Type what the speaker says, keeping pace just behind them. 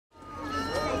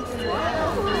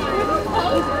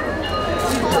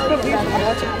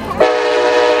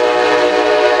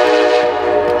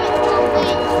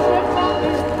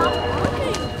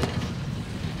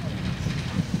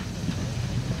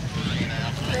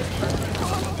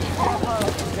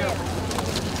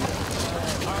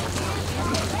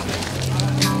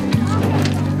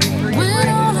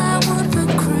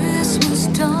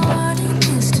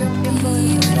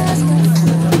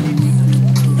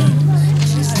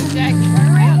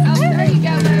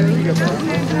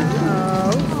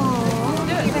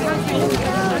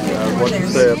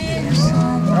step.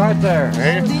 Right there.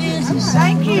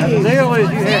 Thank you. Now, the deal is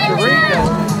you have to read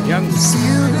that young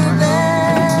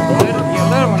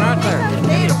little one right there.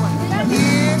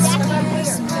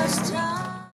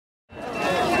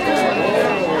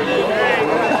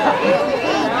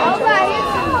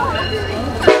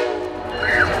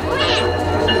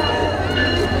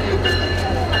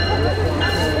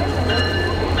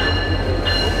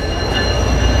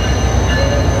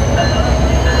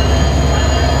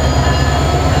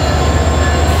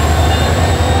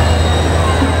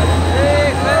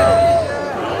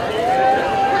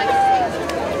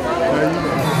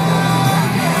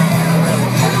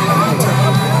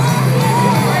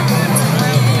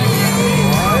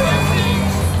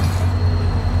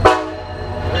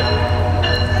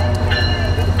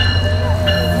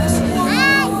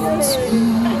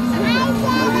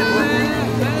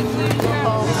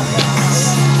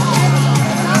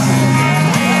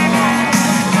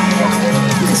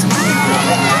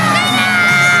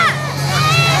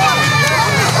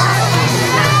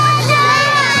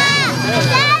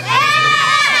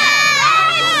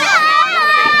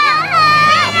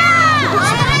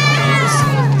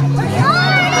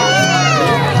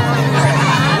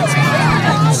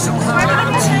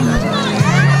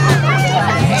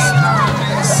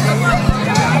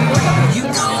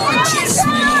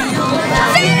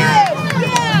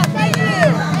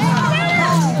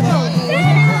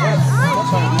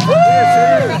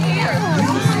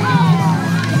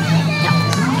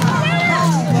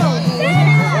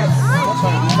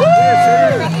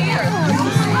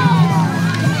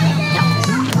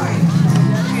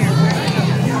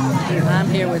 I'm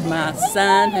here with my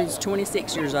son, who's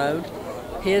 26 years old,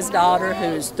 his daughter,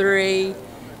 who's 3,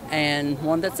 and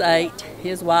one that's 8,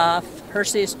 his wife, her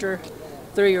sister,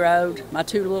 3-year-old, my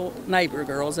 2 little neighbor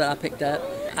girls that I picked up.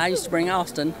 I used to bring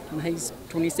Austin, and he's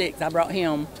 26. I brought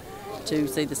him to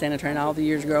see the sanitarium all the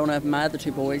years growing up, and my other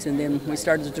 2 boys, and then we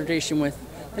started the tradition with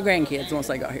the grandkids once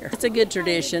they got here. It's a good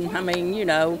tradition. I mean, you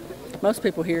know, most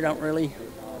people here don't really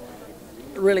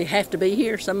have to be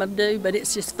here. Some of them do, but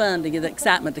it's just fun to get the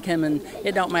excitement to come, and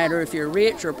it don't matter if you're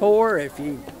rich or poor, if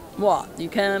you you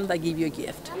come, they give you a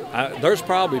gift. There's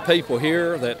probably people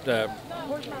here that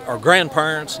are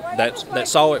grandparents that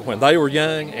saw it when they were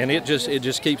young, and it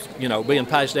just keeps, you know, being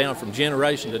passed down from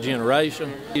generation to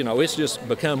generation. You know, it's just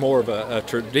become more of a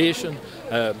tradition.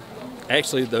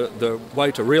 Actually, the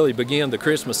way to really begin the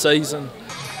Christmas season.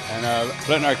 And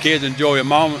letting our kids enjoy a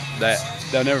moment that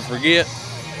they'll never forget.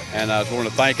 And I just want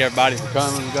to thank everybody for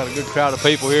coming. We've got a good crowd of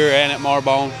people here and at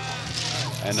Marbone.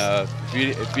 And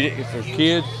if your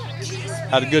kids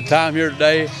had a good time here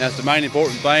today, that's the main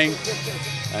important thing.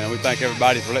 And we thank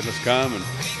everybody for letting us come, and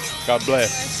God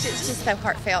bless. It's just so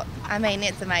heartfelt. I mean,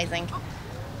 it's amazing.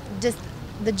 Just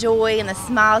the joy and the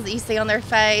smiles that you see on their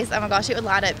face. Oh my gosh, it would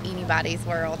light up anybody's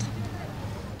world.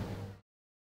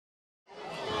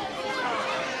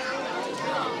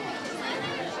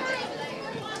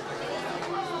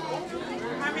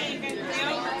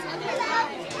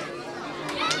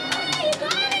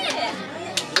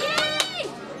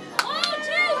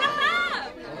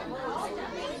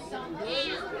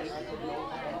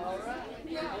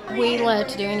 We love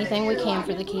to do anything we can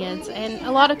for the kids, and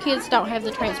a lot of kids don't have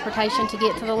the transportation to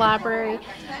get to the library,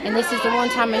 and this is the one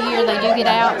time a year they do get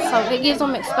out, so it gives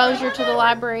them exposure to the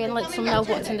library and lets them know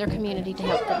what's in their community to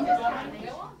help them.